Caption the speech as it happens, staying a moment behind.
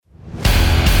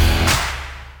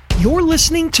You're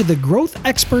listening to the Growth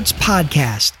Experts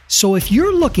Podcast. So if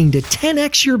you're looking to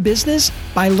 10x your business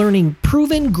by learning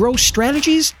proven growth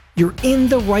strategies, you're in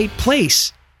the right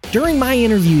place. During my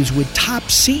interviews with top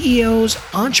CEOs,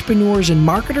 entrepreneurs, and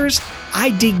marketers, I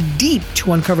dig deep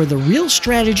to uncover the real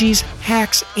strategies,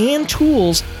 hacks, and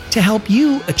tools to help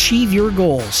you achieve your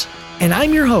goals. And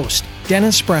I'm your host,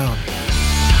 Dennis Brown.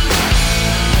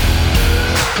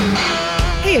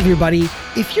 Hey everybody,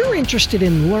 if you're interested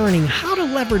in learning how to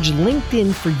leverage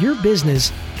LinkedIn for your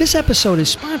business, this episode is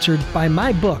sponsored by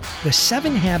my book, The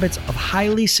 7 Habits of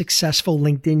Highly Successful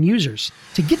LinkedIn Users.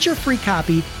 To get your free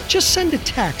copy, just send a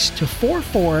text to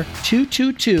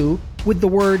 44222 with the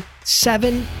word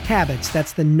 7 habits.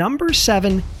 That's the number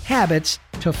 7 habits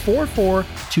to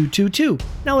 44222.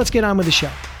 Now let's get on with the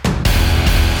show.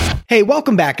 Hey,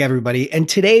 welcome back, everybody. And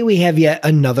today we have yet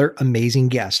another amazing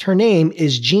guest. Her name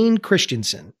is Jean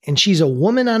Christensen, and she's a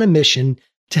woman on a mission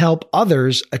to help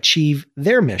others achieve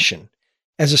their mission.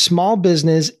 As a small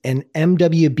business and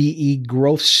MWBE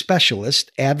growth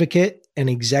specialist, advocate, and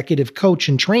executive coach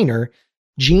and trainer,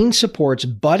 Jean supports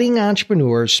budding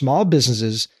entrepreneurs, small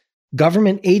businesses,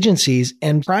 government agencies,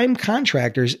 and prime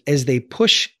contractors as they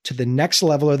push to the next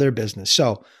level of their business.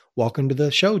 So welcome to the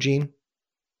show, Jean.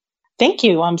 Thank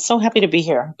you. I'm so happy to be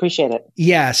here. Appreciate it.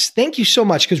 Yes. Thank you so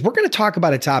much. Because we're going to talk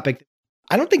about a topic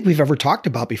I don't think we've ever talked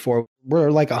about before. We're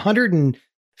like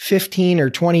 115 or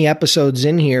 20 episodes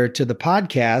in here to the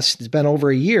podcast. It's been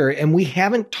over a year and we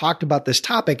haven't talked about this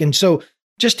topic. And so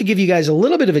just to give you guys a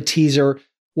little bit of a teaser,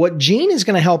 what Jean is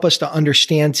going to help us to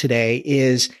understand today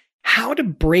is how to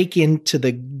break into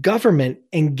the government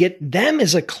and get them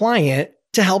as a client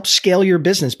to help scale your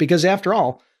business. Because after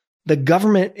all, the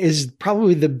government is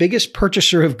probably the biggest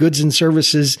purchaser of goods and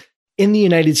services in the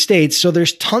United States. So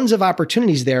there's tons of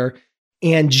opportunities there.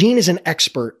 And Jean is an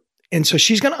expert. And so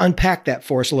she's going to unpack that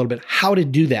for us a little bit, how to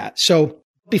do that. So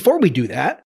before we do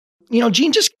that,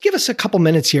 Jean, just give us a couple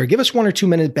minutes here. Give us 1 or 2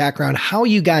 minute background, how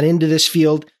you got into this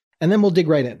field, and then we'll dig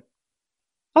right in.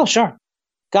 Oh, sure.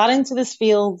 Got into this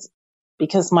field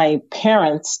because my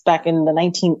parents back in the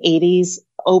 1980s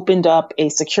opened up a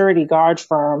security guard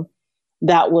firm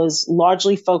that was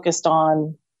largely focused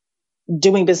on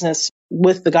doing business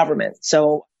with the government.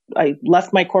 So I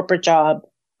left my corporate job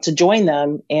to join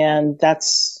them. And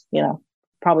that's,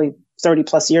 probably 30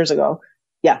 plus years ago.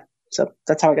 Yeah. So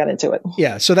that's how I got into it.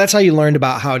 Yeah. So that's how you learned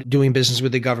about how doing business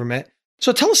with the government.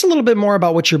 So tell us a little bit more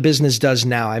about what your business does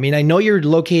now. I mean, I know you're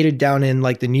located down in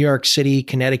like the New York City,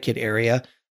 Connecticut area.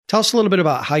 Tell us a little bit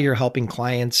about how you're helping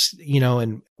clients,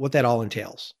 and what that all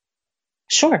entails.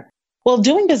 Sure. Well,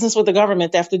 doing business with the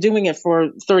government, after doing it for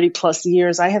 30 plus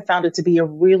years, I have found it to be a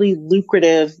really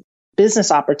lucrative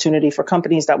business opportunity for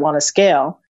companies that want to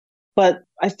scale. But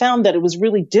I found that it was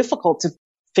really difficult to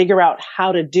figure out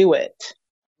how to do it.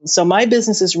 So my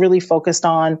business is really focused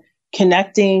on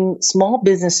connecting small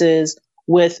businesses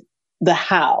with the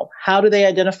how. How do they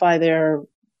identify their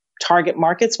target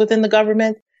markets within the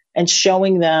government and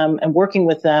showing them and working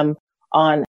with them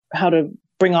on how to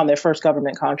bring on their first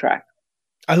government contract.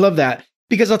 I love that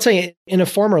because I'll tell you, in a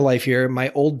former life here, my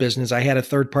old business, I had a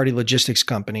third-party logistics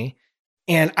company.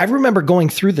 And I remember going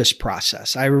through this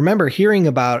process. I remember hearing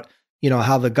about,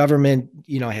 how the government,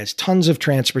 has tons of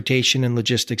transportation and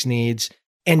logistics needs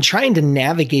and trying to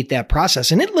navigate that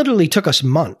process. And it literally took us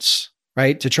months,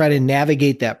 right, to try to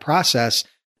navigate that process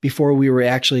before we were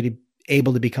actually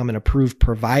able to become an approved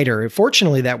provider.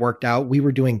 Fortunately, that worked out. We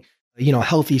were doing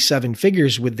healthy 7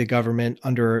 figures with the government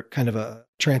under kind of a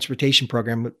transportation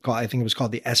program. I think it was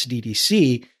called the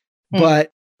SDDC, but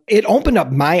it opened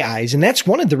up my eyes. And that's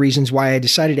one of the reasons why I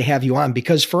decided to have you on,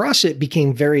 because for us, it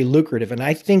became very lucrative. And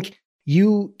I think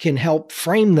you can help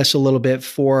frame this a little bit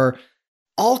for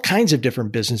all kinds of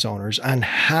different business owners on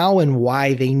how and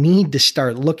why they need to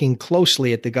start looking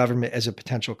closely at the government as a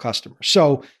potential customer.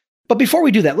 So, but before we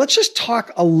do that, let's just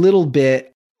talk a little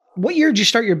bit. What year did you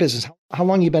start your business? How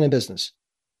long have you been in business?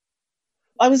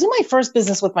 I was in my first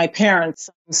business with my parents.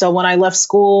 So when I left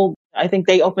school, I think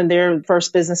they opened their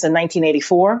first business in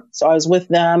 1984. So I was with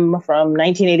them from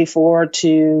 1984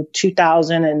 to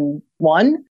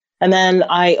 2001. And then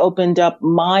I opened up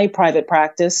my private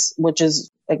practice, which is,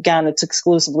 again, it's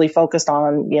exclusively focused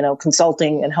on,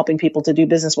 consulting and helping people to do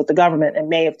business with the government in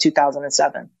May of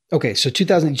 2007. Okay. So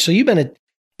so you've been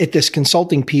at this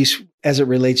consulting piece as it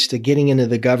relates to getting into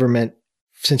the government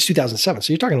since 2007.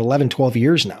 So you're talking 11, 12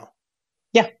 years now.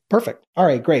 Yeah. Perfect. All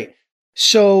right, great.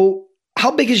 So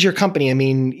how big is your company? I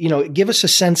mean, give us a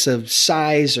sense of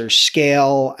size or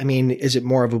scale. I mean, is it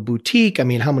more of a boutique? I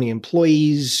mean, how many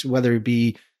employees, whether it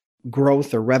be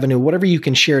growth or revenue, whatever you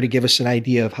can share to give us an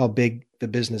idea of how big the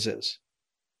business is.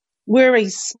 We're a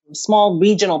small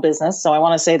regional business. So I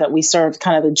want to say that we serve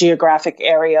kind of the geographic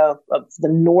area of the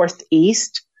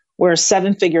Northeast. We're a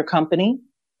 7-figure company,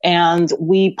 and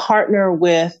we partner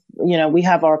with, we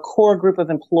have our core group of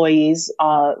employees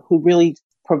who really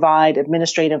provide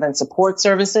administrative and support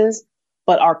services.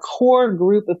 But our core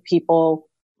group of people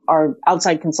are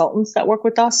outside consultants that work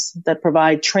with us that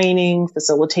provide training,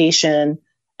 facilitation,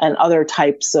 and other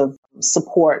types of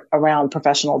support around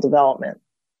professional development.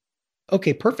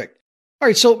 Okay, perfect. All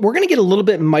right, so we're going to get a little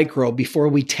bit micro before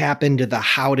we tap into the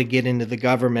how to get into the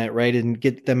government, right, and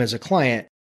get them as a client.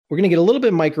 We're going to get a little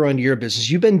bit micro into your business.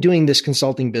 You've been doing this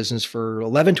consulting business for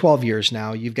 11, 12 years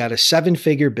now. You've got a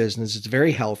 7-figure business. It's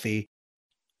very healthy.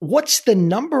 What's the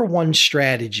number one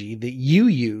strategy that you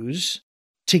use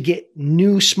to get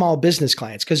new small business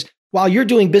clients? Because while you're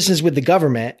doing business with the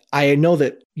government, I know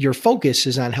that your focus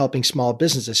is on helping small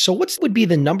businesses. So what would be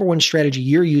the number one strategy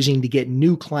you're using to get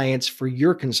new clients for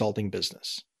your consulting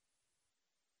business?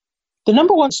 The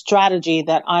number one strategy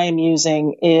that I am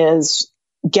using is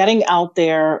getting out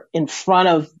there in front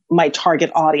of my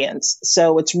target audience.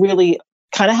 So it's really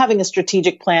kind of having a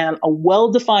strategic plan, a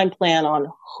well-defined plan on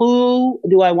who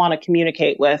do I want to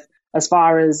communicate with as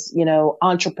far as,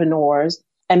 entrepreneurs,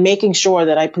 and making sure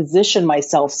that I position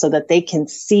myself so that they can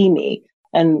see me.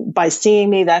 And by seeing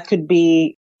me, that could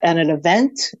be at an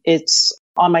event. It's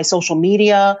on my social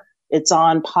media. It's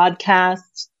on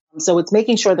podcasts. So it's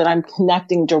making sure that I'm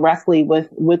connecting directly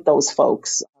with those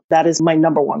folks. That is my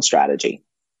number one strategy.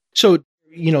 So,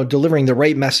 delivering the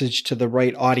right message to the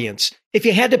right audience. If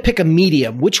you had to pick a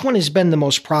medium, which one has been the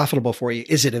most profitable for you?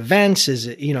 Is it events? Is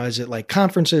it like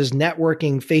conferences,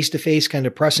 networking, face-to-face, kind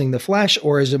of pressing the flesh,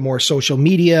 or is it more social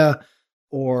media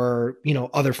or,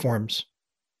 other forms?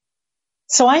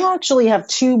 So I actually have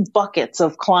 2 buckets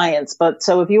of clients. But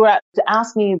so if you were to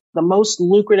ask me the most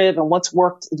lucrative and what's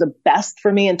worked the best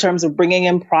for me in terms of bringing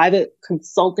in private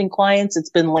consulting clients, it's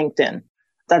been LinkedIn.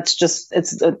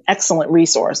 It's an excellent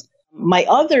resource. My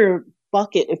other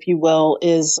bucket, if you will,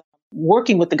 is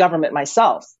working with the government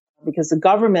myself, because the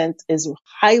government is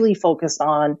highly focused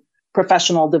on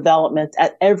professional development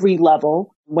at every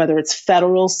level, whether it's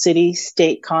federal, city,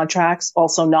 state contracts,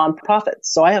 also nonprofits.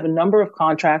 So I have a number of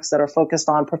contracts that are focused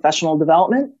on professional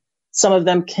development. Some of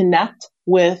them connect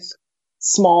with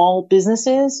small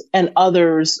businesses, and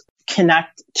others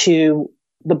connect to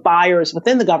the buyers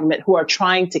within the government who are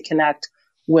trying to connect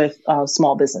with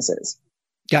small businesses.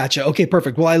 Gotcha. Okay,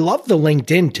 perfect. Well, I love the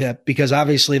LinkedIn tip because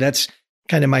obviously that's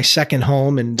kind of my second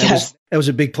home. And that was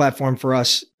a big platform for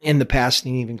us in the past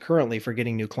and even currently for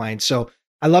getting new clients. So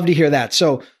I love to hear that.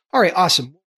 So, all right,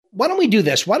 awesome. Why don't we do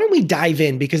this? Why don't we dive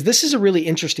in? Because this is a really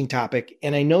interesting topic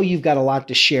and I know you've got a lot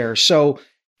to share. So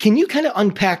can you kind of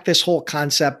unpack this whole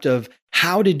concept of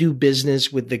how to do business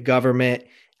with the government,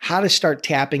 how to start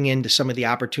tapping into some of the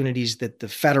opportunities that the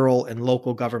federal and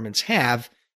local governments have,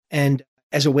 and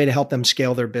as a way to help them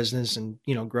scale their business and,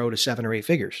 grow to 7 or 8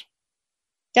 figures?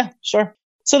 Yeah, sure.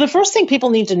 So the first thing people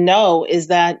need to know is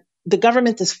that the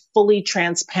government is fully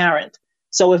transparent.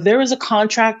 So if there is a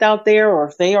contract out there or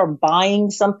if they are buying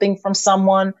something from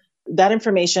someone, that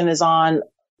information is on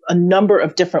a number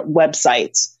of different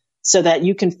websites so that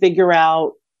you can figure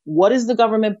out what is the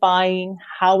government buying,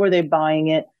 how are they buying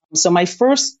it. So my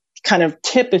first kind of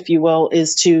tip, if you will,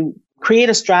 is to create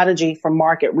a strategy for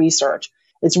market research.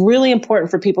 It's really important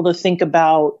for people to think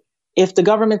about if the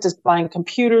government is buying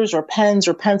computers or pens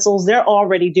or pencils, they're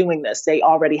already doing this. They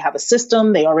already have a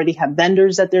system. They already have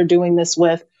vendors that they're doing this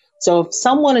with. So if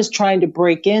someone is trying to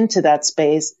break into that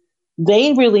space,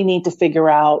 they really need to figure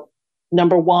out,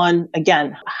 number one,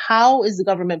 again, how is the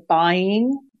government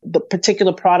buying the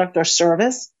particular product or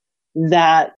service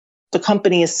that the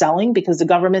company is selling? Because the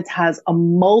government has a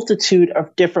multitude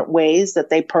of different ways that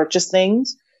they purchase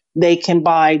things. They can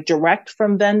buy direct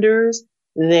from vendors.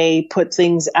 They put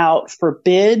things out for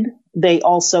bid. They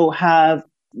also have,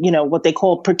 what they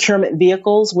call procurement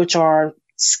vehicles, which are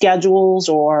schedules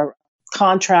or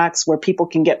contracts where people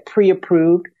can get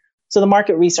pre-approved. So the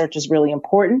market research is really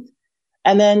important.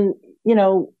 And then,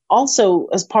 also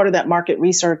as part of that market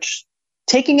research,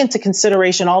 taking into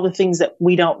consideration all the things that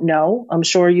we don't know. I'm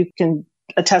sure you can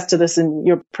attest to this in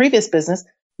your previous business,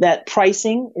 that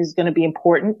pricing is going to be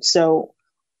important. So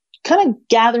kind of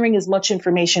gathering as much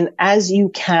information as you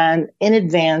can in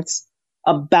advance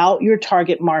about your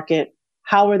target market.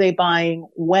 How are they buying?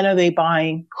 When are they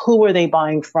buying? Who are they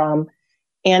buying from?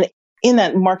 And in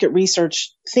that market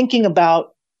research, thinking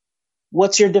about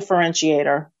what's your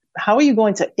differentiator? How are you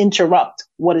going to interrupt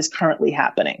what is currently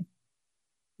happening?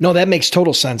 No, that makes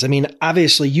total sense. I mean,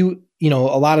 obviously a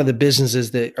lot of the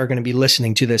businesses that are going to be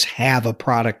listening to this have a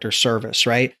product or service,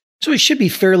 right? So it should be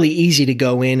fairly easy to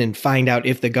go in and find out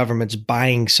if the government's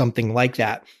buying something like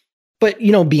that. But,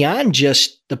 beyond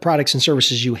just the products and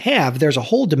services you have, there's a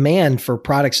whole demand for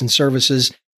products and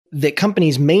services that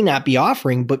companies may not be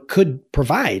offering, but could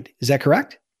provide. Is that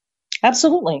correct?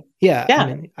 Absolutely. Yeah.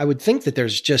 Yeah. I would think that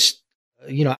there's just,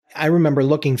 I remember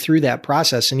looking through that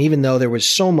process. And even though there was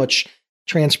so much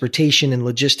transportation and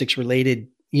logistics related,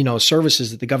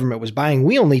 services that the government was buying,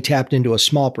 we only tapped into a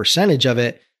small percentage of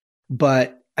it.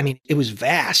 But it was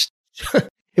vast.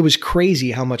 It was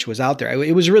crazy how much was out there.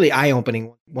 It was really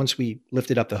eye-opening once we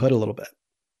lifted up the hood a little bit.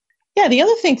 Yeah. The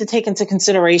other thing to take into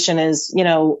consideration is,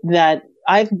 that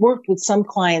I've worked with some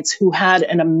clients who had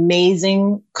an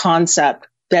amazing concept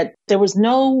that there was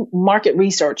no market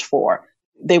research for.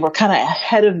 They were kind of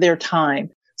ahead of their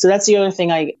time. So that's the other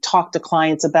thing I talk to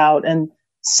clients about. And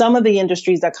some of the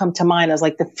industries that come to mind is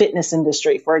like the fitness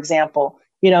industry, for example.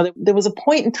 There was a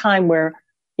point in time where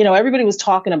everybody was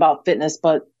talking about fitness,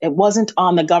 but it wasn't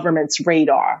on the government's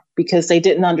radar because they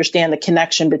didn't understand the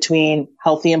connection between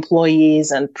healthy employees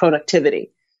and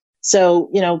productivity. So,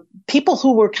 people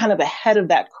who were kind of ahead of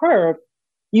that curve,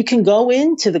 you can go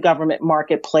into the government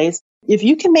marketplace. If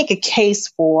you can make a case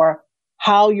for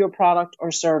how your product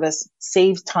or service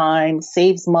saves time,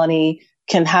 saves money,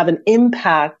 can have an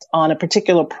impact on a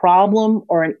particular problem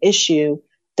or an issue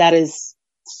that is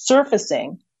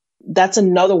surfacing, that's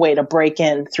another way to break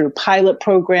in through pilot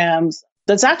programs.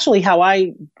 That's actually how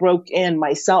I broke in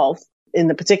myself in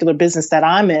the particular business that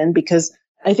I'm in, because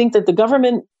I think that the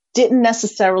government didn't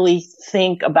necessarily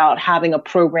think about having a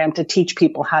program to teach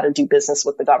people how to do business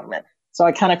with the government. So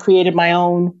I kind of created my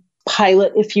own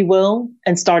pilot, if you will,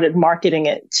 and started marketing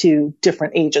it to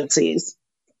different agencies.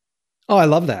 Oh, I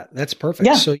love that. That's perfect.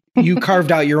 Yeah. So you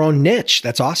carved out your own niche.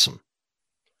 That's awesome.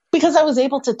 Because I was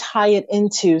able to tie it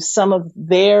into some of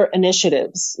their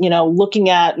initiatives, looking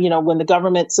at, when the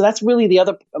government, so that's really the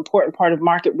other important part of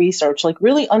market research, like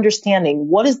really understanding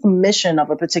what is the mission of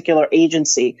a particular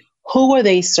agency, who are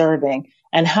they serving,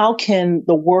 and how can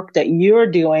the work that you're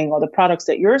doing or the products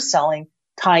that you're selling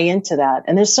tie into that.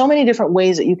 And there's so many different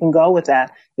ways that you can go with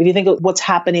that. If you think of what's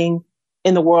happening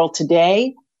in the world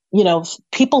today,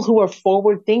 people who are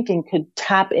forward thinking could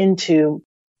tap into,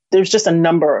 there's just a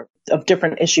number of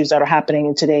different issues that are happening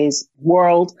in today's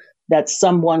world that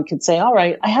someone could say, all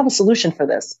right, I have a solution for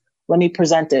this. Let me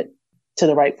present it to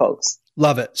the right folks.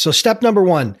 Love it. So step number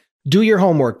 1, do your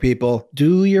homework, people.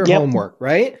 Do your homework,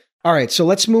 right? All right. So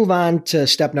let's move on to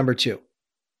step number 2.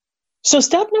 So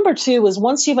step number 2 is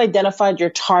once you've identified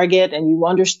your target and you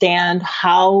understand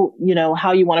how you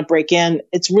want to break in,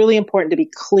 it's really important to be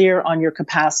clear on your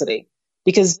capacity.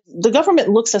 Because the government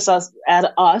looks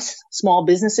at us, small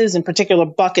businesses in particular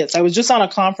buckets. I was just on a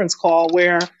conference call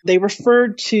where they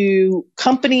referred to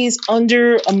companies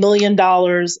under $1 million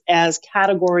as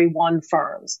category 1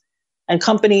 firms and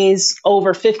companies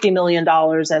over $50 million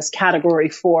as category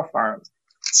 4 firms.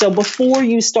 So before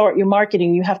you start your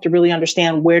marketing, you have to really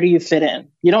understand, where do you fit in?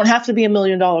 You don't have to be $1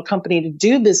 million company to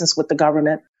do business with the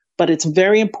government, but it's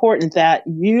very important that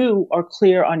you are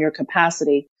clear on your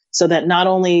capacity, so that not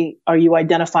only are you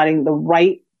identifying the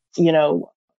right,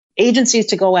 agencies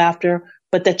to go after,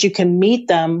 but that you can meet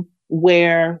them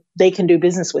where they can do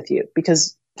business with you.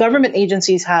 Because government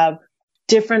agencies have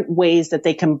different ways that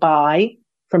they can buy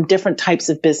from different types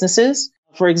of businesses.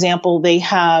 For example, they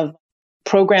have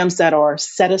programs that are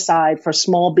set aside for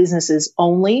small businesses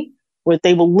only, where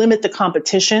they will limit the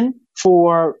competition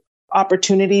for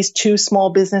opportunities to small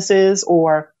businesses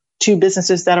or to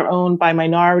businesses that are owned by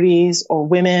minorities or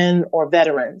women or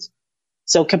veterans.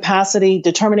 So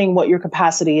determining what your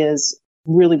capacity is,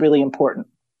 really, really important.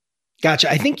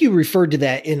 Gotcha. I think you referred to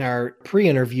that in our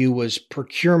pre-interview was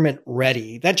procurement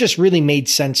ready. That just really made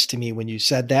sense to me when you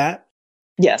said that.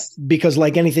 Yes. Because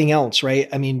like anything else, right?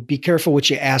 Be careful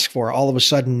what you ask for. All of a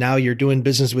sudden now you're doing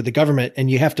business with the government and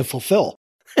you have to fulfill,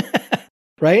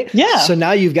 right? Yeah. So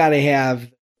now you've got to have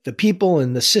the people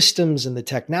and the systems and the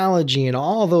technology and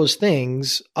all those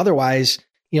things. Otherwise,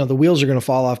 the wheels are going to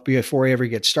fall off before you ever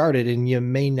get started, and you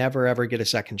may never, ever get a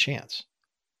second chance.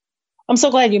 I'm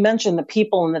so glad you mentioned the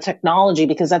people and the technology,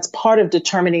 because that's part of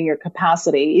determining your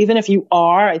capacity. Even if you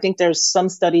are, I think there's some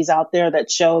studies out there that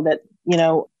show that,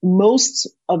 most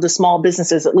of the small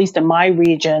businesses, at least in my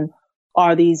region,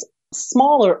 are these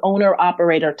smaller owner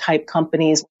operator type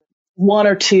companies, 1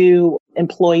 or 2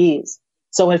 employees.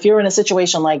 So if you're in a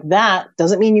situation like that,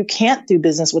 doesn't mean you can't do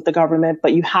business with the government,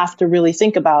 but you have to really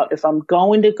think about, if I'm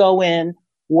going to go in,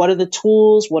 what are the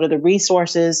tools, what are the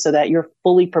resources, so that you're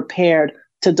fully prepared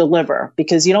to deliver,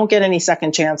 because you don't get any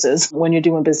second chances when you're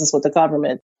doing business with the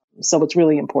government. So it's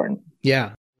really important.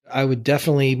 Yeah. I would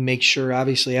definitely make sure,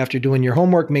 obviously, after doing your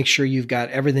homework, make sure you've got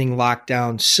everything locked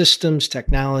down, systems,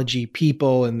 technology,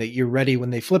 people, and that you're ready when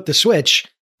they flip the switch,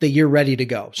 that you're ready to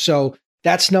go. So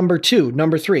that's number two.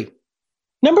 Number three.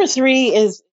 Number three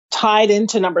is tied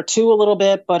into number two a little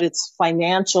bit, but it's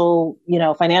financial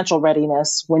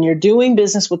readiness. When you're doing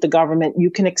business with the government, you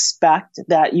can expect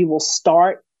that you will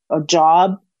start a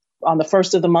job on the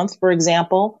first of the month, for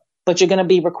example, but you're going to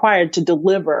be required to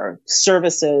deliver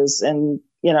services and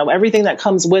everything that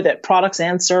comes with it, products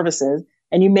and services,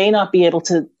 and you may not be able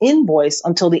to invoice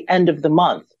until the end of the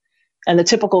month. And the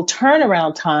typical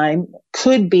turnaround time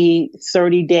could be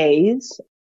 30 days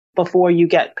before you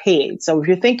get paid. So if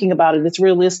you're thinking about it, it's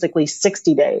realistically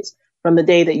 60 days from the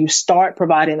day that you start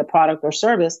providing the product or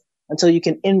service until you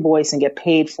can invoice and get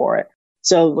paid for it.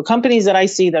 So the companies that I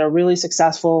see that are really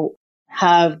successful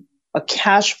have a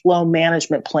cash flow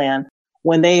management plan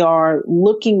when they are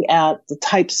looking at the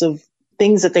types of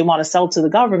things that they want to sell to the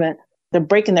government. They're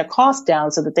breaking their costs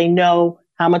down so that they know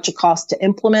how much it costs to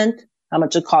implement, how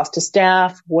much it costs to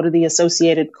staff, what are the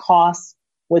associated costs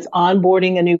with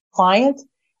onboarding a new client.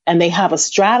 And they have a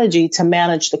strategy to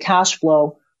manage the cash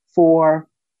flow for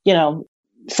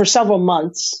several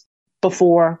months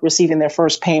before receiving their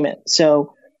first payment.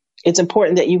 So it's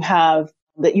important that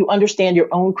you understand your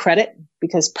own credit,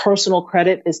 because personal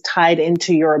credit is tied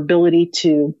into your ability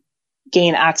to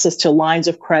gain access to lines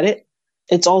of credit.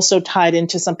 It's also tied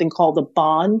into something called a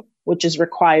bond, which is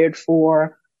required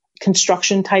for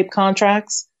construction type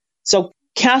contracts. So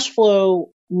cash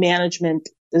flow management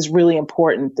is really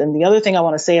important. And the other thing I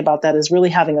want to say about that is really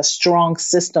having a strong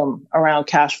system around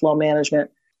cash flow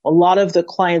management. A lot of the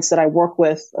clients that I work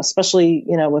with, especially,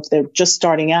 if they're just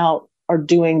starting out, are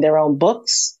doing their own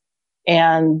books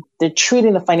and they're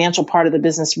treating the financial part of the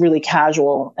business really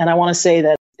casual. And I want to say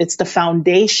that it's the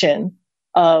foundation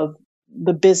of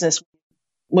the business.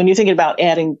 When you're thinking about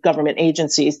adding government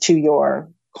agencies to your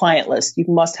client list, you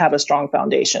must have a strong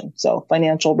foundation. So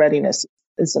financial readiness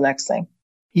is the next thing.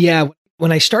 Yeah.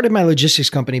 When I started my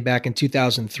logistics company back in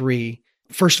 2003,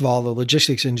 first of all, the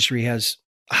logistics industry has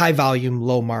high volume,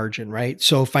 low margin, right?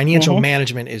 So financial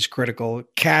management is critical.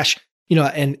 Cash,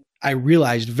 and I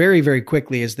realized very, very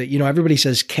quickly is that, everybody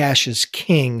says cash is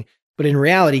king, but in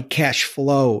reality, cash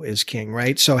flow is king,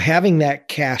 right? So having that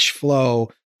cash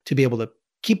flow to be able to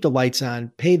keep the lights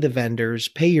on, pay the vendors,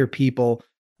 pay your people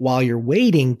while you're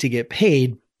waiting to get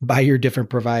paid by your different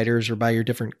providers or by your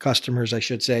different customers, I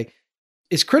should say,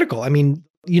 is critical. I mean,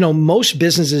 most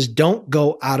businesses don't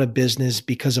go out of business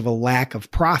because of a lack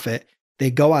of profit. They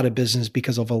go out of business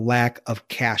because of a lack of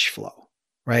cash flow,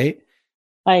 right?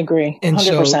 I agree. 100%. And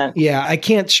so, yeah, I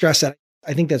can't stress that.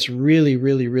 I think that's really,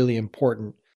 really, really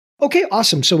important. Okay,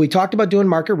 awesome. So we talked about doing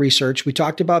market research. We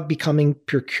talked about becoming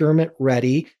procurement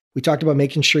ready. We talked about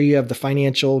making sure you have the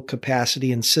financial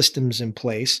capacity and systems in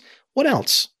place. What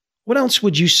else? What else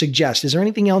would you suggest? Is there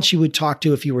anything else you would talk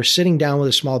to if you were sitting down with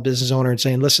a small business owner and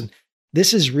saying, listen,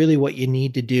 this is really what you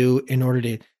need to do in order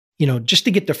to, just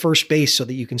to get to first base so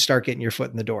that you can start getting your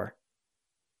foot in the door?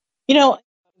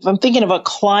 If I'm thinking of a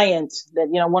client that,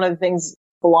 one of the things,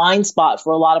 blind spot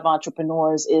for a lot of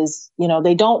entrepreneurs is,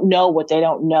 they don't know what they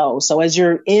don't know. So as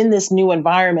you're in this new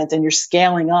environment and you're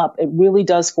scaling up, it really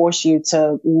does force you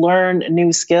to learn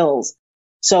new skills.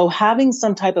 So having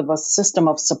some type of a system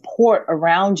of support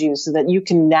around you so that you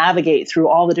can navigate through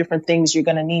all the different things you're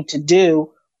going to need to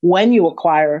do when you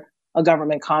acquire a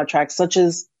government contract, such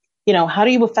as, how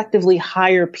do you effectively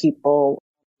hire people?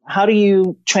 How do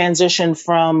you transition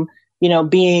from,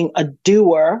 being a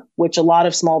doer, which a lot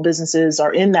of small businesses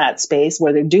are in that space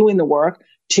where they're doing the work,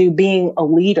 to being a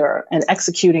leader and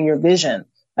executing your vision?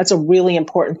 That's a really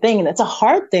important thing. And it's a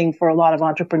hard thing for a lot of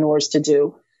entrepreneurs to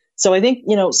do. So I think,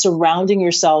 surrounding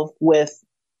yourself with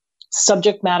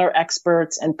subject matter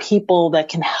experts and people that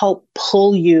can help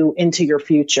pull you into your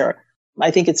future. I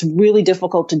think it's really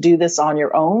difficult to do this on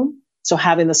your own. So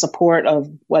having the support of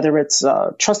whether it's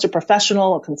a trusted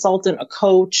professional, a consultant, a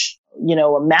coach,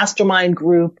 a mastermind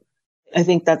group, I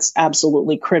think that's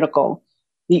absolutely critical.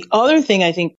 The other thing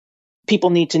I think people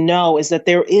need to know is that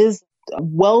there is a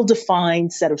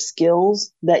well-defined set of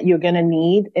skills that you're going to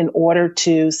need in order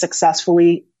to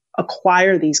successfully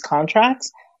acquire these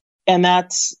contracts. And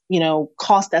that's,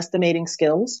 cost estimating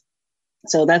skills.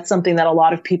 So that's something that a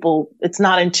lot of people, it's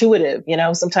not intuitive.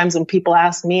 Sometimes when people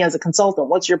ask me as a consultant,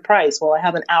 what's your price? Well, I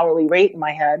have an hourly rate in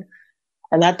my head.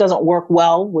 And that doesn't work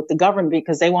well with the government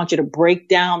because they want you to break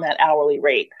down that hourly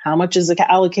rate. How much is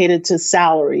allocated to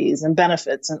salaries and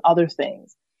benefits and other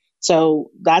things?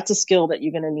 So that's a skill that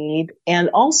you're going to need.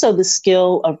 And also the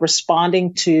skill of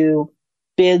responding to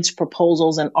bids,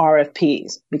 proposals, and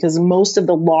RFPs, because most of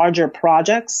the larger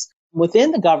projects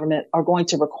within the government are going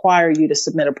to require you to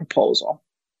submit a proposal.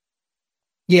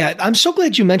 Yeah, I'm so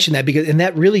glad you mentioned that, because, and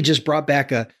that really just brought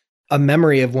back a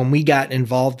memory of when we got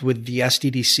involved with the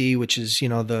SDDC, which is,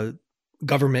 the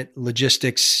government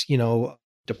logistics,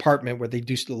 department where they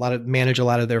do manage a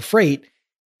lot of their freight.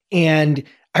 And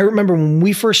I remember when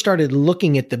we first started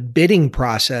looking at the bidding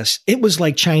process, it was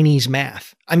like Chinese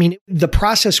math. I mean, the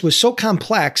process was so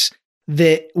complex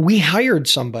that we hired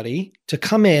somebody to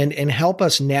come in and help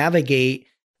us navigate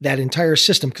that entire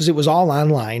system, because it was all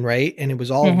online, right? And it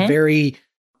was all very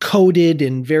coded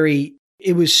and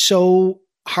it was so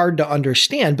hard to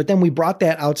understand. But then we brought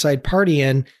that outside party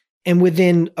in, and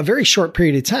within a very short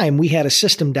period of time, we had a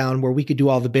system down where we could do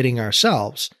all the bidding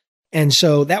ourselves. And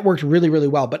so that worked really, really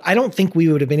well. But I don't think we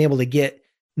would have been able to get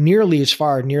nearly as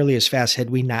far, nearly as fast had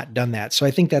we not done that. So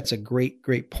I think that's a great,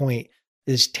 great point,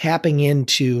 is tapping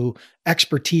into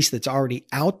expertise that's already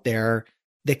out there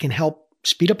that can help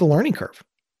speed up the learning curve.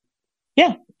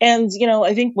 Yeah. And,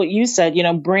 I think what you said,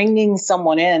 bringing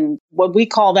someone in, what we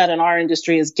call that in our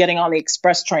industry is getting on the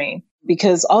express train,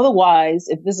 because otherwise,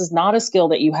 if this is not a skill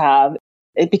that you have,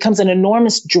 it becomes an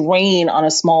enormous drain on a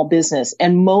small business.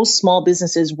 And most small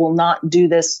businesses will not do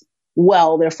this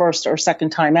well their first or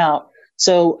second time out.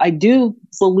 So I do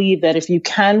believe that if you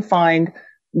can find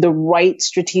the right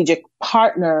strategic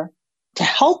partner to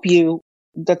help you,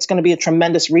 that's going to be a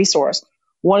tremendous resource.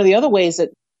 One of the other ways that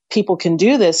people can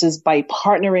do this is by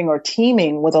partnering or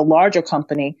teaming with a larger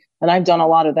company. And I've done a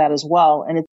lot of that as well.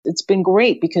 And it's been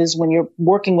great, because when you're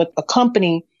working with a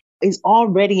company is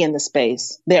already in the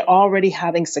space, they're already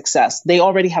having success. They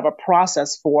already have a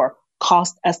process for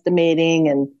cost estimating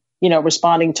and,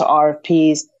 responding to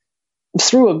RFPs.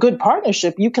 Through a good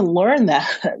partnership, you can learn that,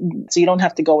 so you don't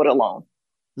have to go it alone.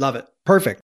 Love it.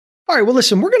 Perfect. All right. Well,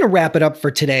 listen, we're going to wrap it up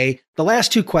for today. The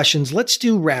last two questions, let's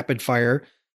do rapid fire.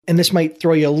 And this might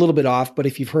throw you a little bit off, but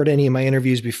if you've heard any of my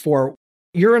interviews before,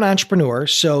 you're an entrepreneur,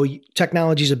 so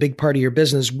technology is a big part of your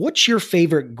business. What's your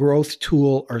favorite growth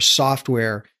tool or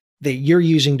software that you're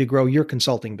using to grow your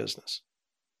consulting business?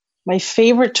 My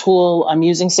favorite tool, I'm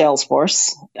using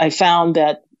Salesforce. I found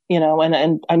that,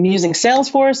 and I'm using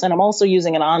Salesforce, and I'm also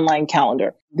using an online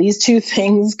calendar. These two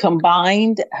things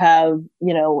combined have,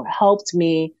 helped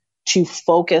me to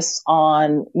focus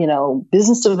on,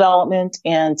 business development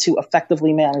and to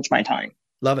effectively manage my time.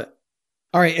 Love it.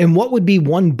 All right. And what would be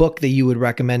one book that you would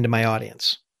recommend to my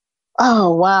audience?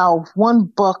 Oh, wow. One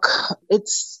book. It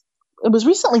was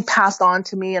recently passed on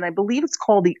to me, and I believe it's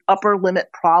called The Upper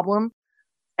Limit Problem.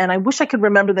 And I wish I could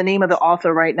remember the name of the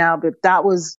author right now, but that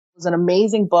was an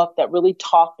amazing book that really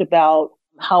talked about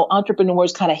how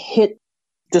entrepreneurs kind of hit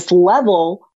this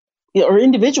level, or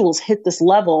individuals hit this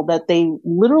level that they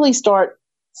literally start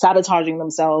sabotaging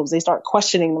themselves. They start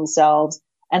questioning themselves,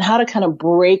 and how to kind of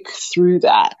break through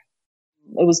that.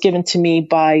 It was given to me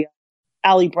by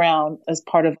Ali Brown as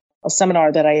part of a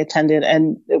seminar that I attended,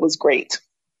 and it was great.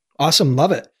 Awesome.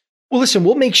 Love it. Well, listen,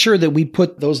 we'll make sure that we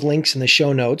put those links in the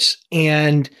show notes.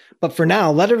 But for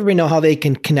now, let everybody know how they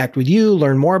can connect with you,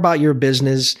 learn more about your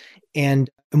business, and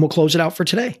we'll close it out for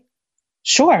today.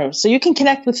 Sure. So you can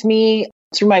connect with me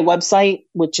through my website,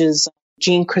 which is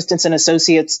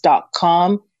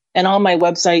JeanChristensenassociates.com. And on my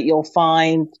website, you'll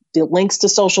find the links to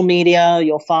social media.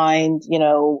 You'll find,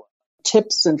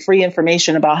 tips and free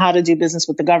information about how to do business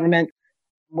with the government.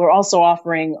 We're also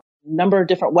offering a number of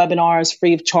different webinars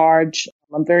free of charge.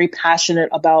 I'm very passionate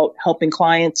about helping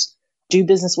clients do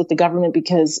business with the government,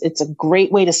 because it's a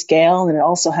great way to scale, and it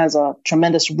also has a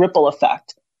tremendous ripple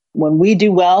effect. When we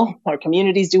do well, our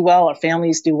communities do well, our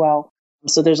families do well.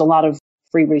 So there's a lot of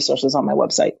free resources on my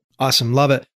website. Awesome.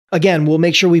 Love it. Again, we'll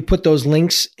make sure we put those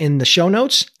links in the show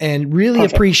notes, and really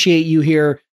Perfect. Appreciate you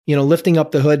here, lifting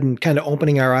up the hood and kind of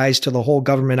opening our eyes to the whole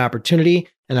government opportunity.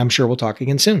 And I'm sure we'll talk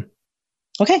again soon.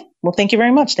 Okay. Well, thank you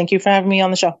very much. Thank you for having me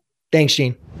on the show. Thanks,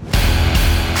 Jean.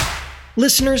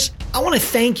 Listeners, I want to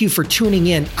thank you for tuning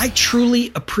in. I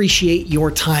truly appreciate your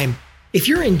time. If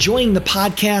you're enjoying the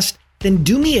podcast, then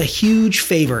do me a huge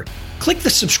favor. Click the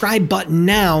subscribe button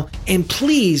now, and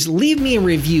please leave me a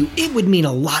review. It would mean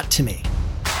a lot to me.